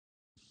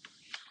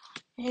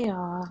Hey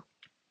y'all,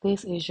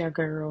 this is your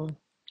girl,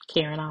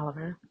 Karen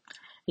Oliver,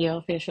 your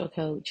official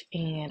coach,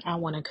 and I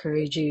want to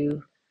encourage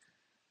you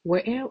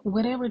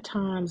whatever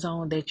time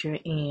zone that you're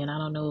in. I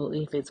don't know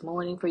if it's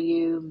morning for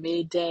you,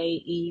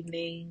 midday,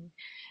 evening,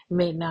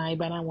 midnight,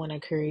 but I want to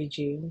encourage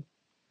you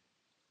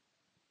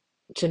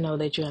to know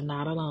that you're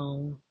not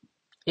alone.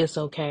 It's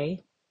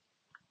okay.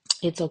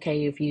 It's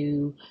okay if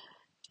you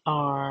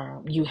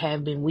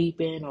have been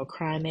weeping or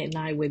crying at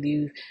night, whether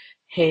you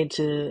had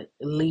to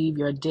leave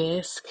your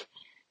desk,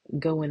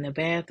 go in the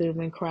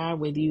bathroom and cry,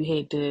 whether you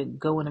had to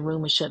go in the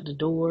room and shut the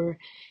door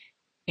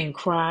and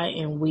cry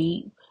and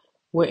weep,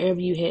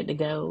 wherever you had to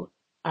go,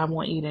 I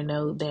want you to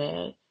know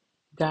that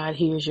God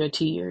hears your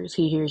tears,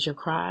 He hears your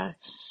cry,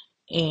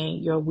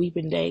 and your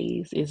weeping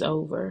days is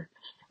over.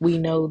 We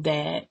know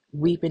that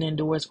weeping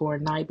endures for a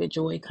night, but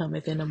joy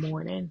cometh in the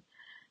morning.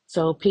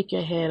 So pick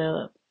your head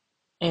up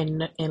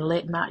and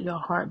let not your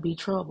heart be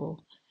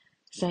troubled.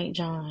 St.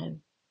 John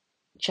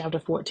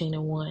chapter 14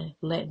 and 1.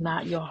 Let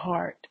not your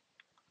heart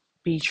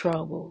be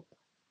troubled.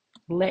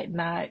 Let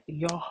not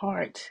your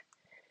heart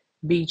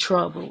be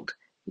troubled.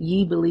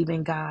 Ye believe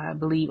in God,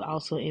 believe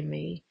also in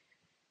me.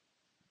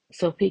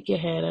 So pick your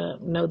head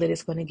up. Know that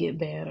it's going to get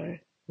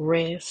better.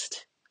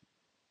 Rest.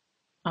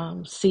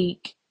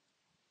 Seek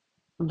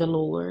the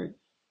Lord.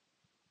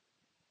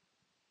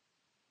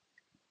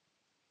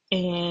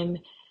 And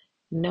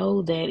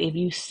know that if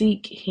you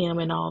seek Him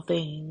in all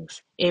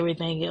things,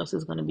 everything else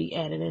is going to be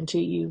added unto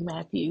you.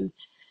 Matthew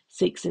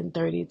 6 and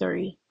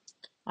 33.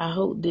 I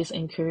hope this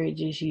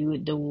encourages you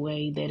the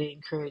way that it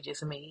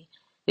encourages me.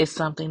 It's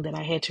something that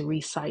I had to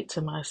recite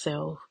to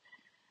myself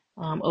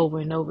over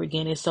and over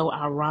again. It's so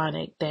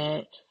ironic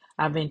that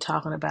I've been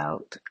talking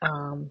about,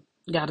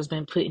 God has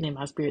been putting in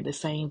my spirit the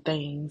same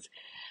things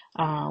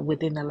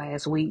within the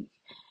last week.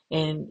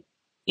 And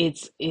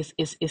it's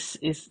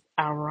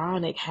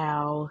ironic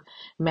how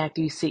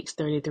Matthew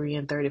 6:33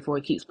 and 34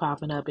 keeps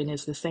popping up, and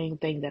it's the same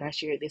thing that I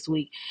shared this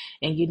week.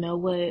 And you know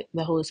what?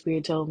 The Holy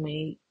Spirit told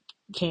me,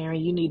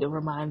 Karen, you need to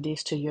remind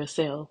this to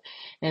yourself.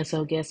 And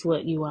so guess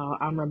what, you all?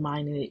 I'm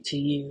reminding it to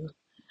you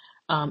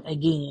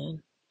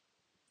again.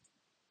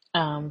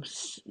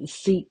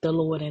 Seek the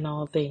Lord in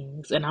all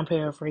things. And I'm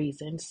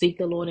paraphrasing. Seek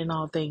the Lord in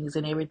all things,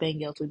 and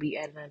everything else will be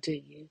added unto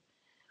you.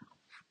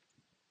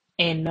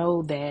 And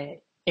know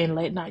that, and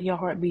let not your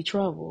heart be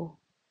troubled.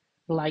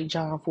 Like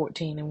John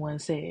 14 and 1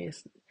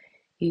 says,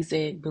 He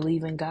said,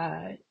 believe in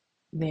God,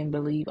 then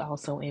believe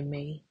also in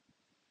me.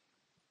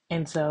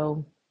 And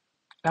so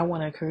I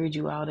want to encourage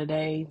you all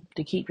today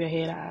to keep your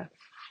head high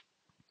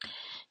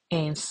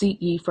and seek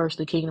ye first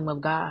the kingdom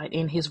of God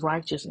and His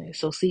righteousness.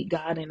 So seek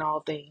God in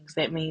all things.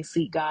 That means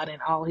seek God in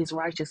all His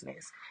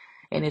righteousness.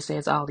 And it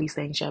says, all these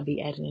things shall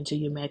be added into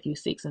you, Matthew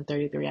 6 and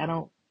 33. I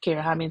don't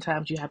care how many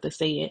times you have to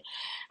say it.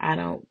 I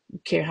don't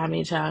care how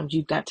many times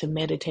you've got to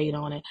meditate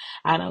on it.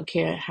 I don't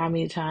care how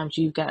many times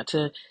you've got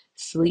to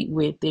sleep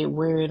with it,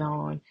 wear it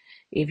on.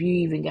 If you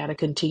even got to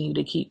continue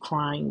to keep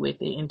crying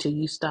with it until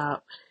you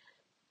stop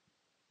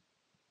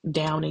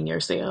downing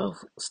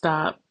yourself,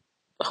 stop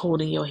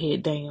holding your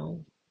head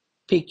down,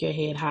 pick your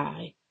head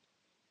high,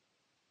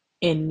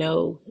 and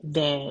know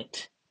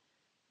that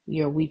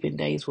your weeping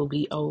days will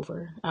be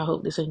over. I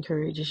hope this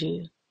encourages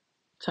you.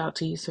 Talk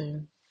to you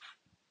soon.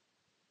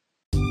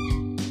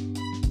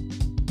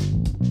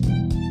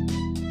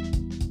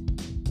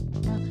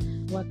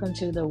 Welcome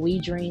to the We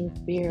Dream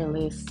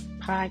Fearless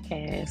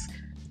podcast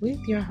with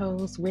your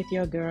host, with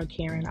your girl,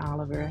 Karen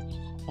Oliver.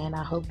 And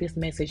I hope this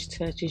message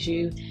touches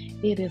you.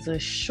 It is a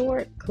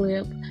short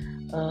clip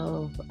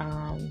of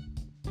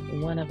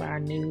one of our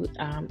new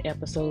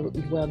episodes,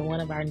 one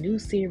of our new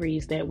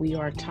series that we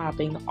are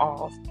topping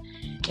off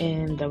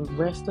in the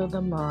rest of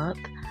the month.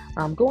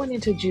 Going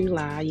into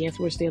July, yes,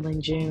 we're still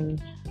in June,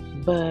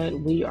 but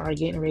we are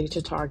getting ready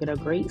to target a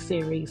great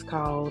series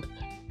called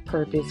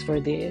Purpose for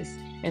This.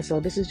 And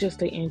so this is just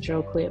the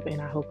intro clip, and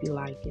I hope you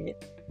like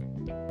it.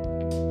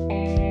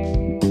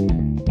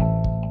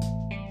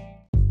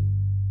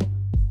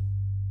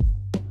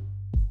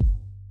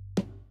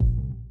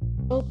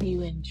 Hope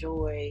you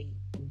enjoy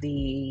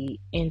the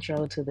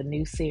intro to the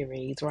new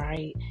series,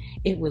 right?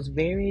 It was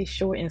very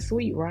short and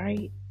sweet,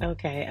 right?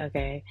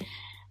 Okay.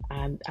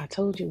 I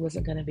told you it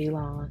wasn't going to be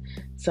long.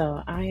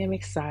 So I am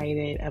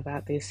excited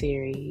about this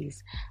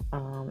series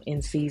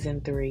in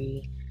season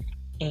 3.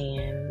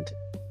 And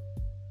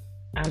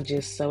I'm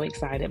just so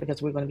excited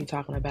because we're going to be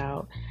talking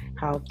about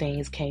how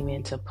things came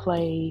into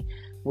play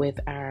with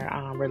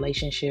our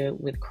relationship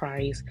with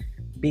Christ,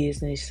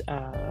 business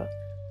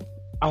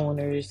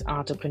owners,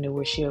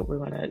 entrepreneurship. We're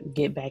going to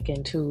get back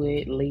into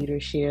it,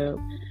 leadership,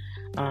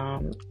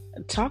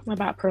 talking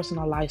about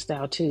personal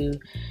lifestyle too,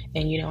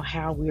 and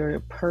how we're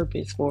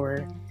purpose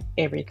for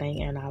everything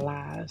in our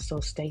lives. So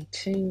stay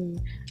tuned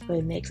for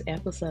the next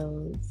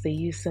episode. See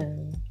you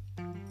soon.